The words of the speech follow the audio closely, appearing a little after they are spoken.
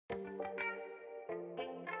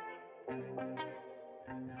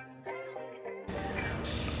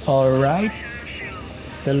All right,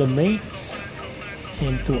 fellow mates,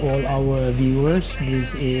 and to all our viewers,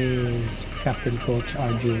 this is Captain Coach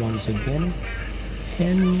RJ once again,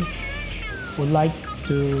 and would like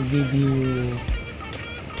to give you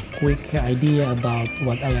a quick idea about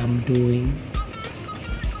what I am doing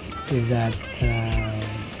with that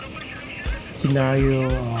scenario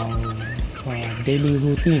of daily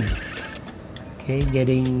routine. Okay,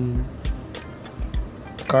 getting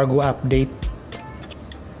cargo update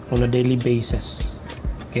on a daily basis.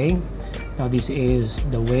 Okay, now this is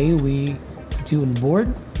the way we do on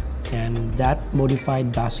board, and that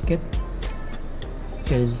modified basket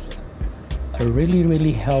is a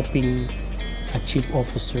really helping a chief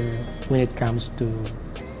officer when it comes to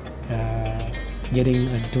getting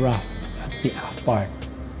a draft at the aft part.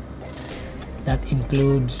 That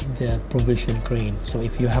includes the provision crane. So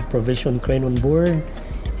if you have provision crane on board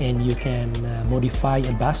and you can modify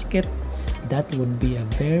a basket, that would be a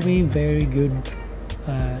very good,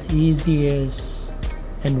 easiest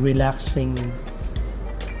and relaxing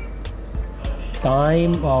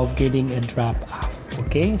time of getting a draft aft.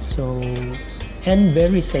 Okay, so, and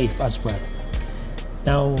very safe as well.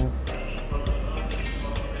 Now,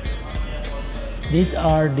 these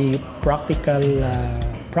are the practical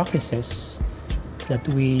practices that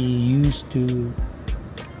we use to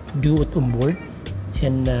do it on board,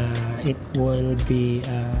 and it will be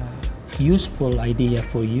useful idea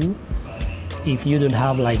for you. If you don't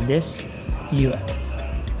have like this, you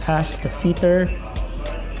ask the fitter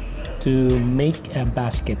to make a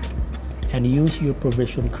basket and use your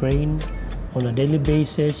provision crane on a daily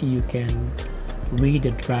basis. You can read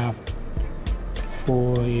the draft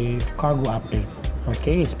for a cargo update,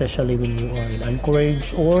 okay, especially when you are in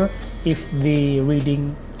anchorage, or if the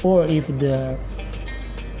reading, or if the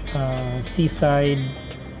seaside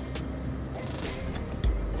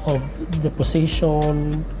of the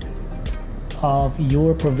position of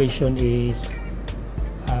your provision is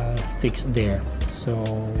fixed there. So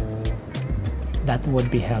that would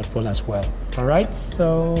be helpful as well. All right,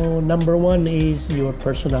 so number one is your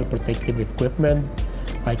personal protective equipment,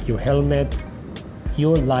 like your helmet,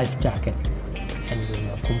 your life jacket, and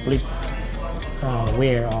your complete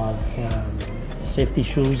wear of safety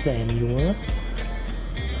shoes and your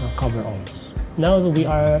coveralls. Now that we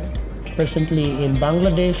are presently in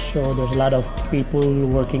Bangladesh, so there's a lot of people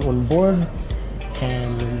working on board,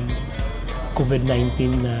 and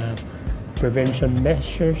COVID-19 prevention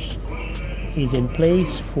measures is in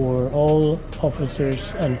place for all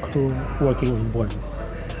officers and crew working on board.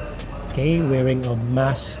 Okay, wearing a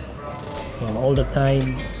mask all the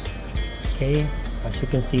time. Okay, as you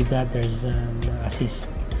can see that there's an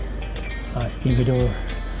assist stevedore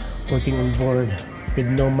working on board with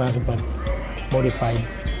no mask but modified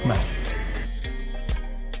mask.